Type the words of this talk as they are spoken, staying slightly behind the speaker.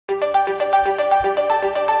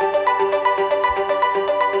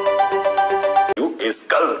is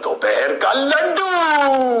कल दोपहर का Laddu.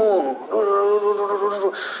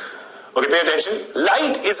 Okay, pay attention.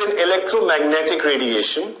 Light is an electromagnetic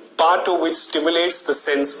radiation, part of which stimulates the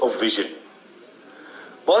sense of vision.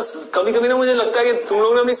 Boss कभी कभी ना मुझे लगता है कि तुम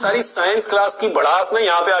लोग ने अपनी सारी साइंस क्लास की बड़ास ना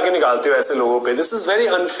यहाँ पे आके निकालते हो ऐसे लोगों पे. This is very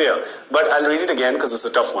unfair, but I read it again because it's a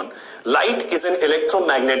tough one. Light is an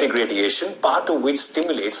electromagnetic radiation, part of which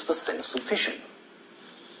stimulates the sense of vision.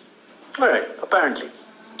 Alright, apparently.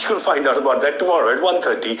 You'll find out about that tomorrow at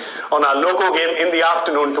 1:30 on our Loco game in the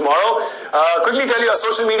afternoon tomorrow. Quickly tell your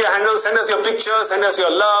social media handles. Send us your pictures, send us your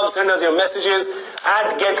love, send us your messages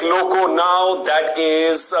at Get Loco Now. That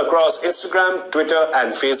is across Instagram, Twitter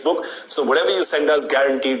and Facebook. So whatever you send us,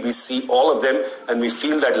 guaranteed we see all of them and we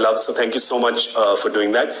feel that love. So thank you so much for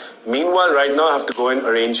doing that. Meanwhile, right now I have to go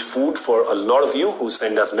and arrange food for a lot of you who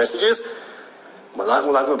send us messages.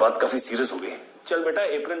 मजाक में बात काफी serious हो गई. चल बेटा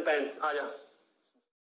apron पहन, आ जा.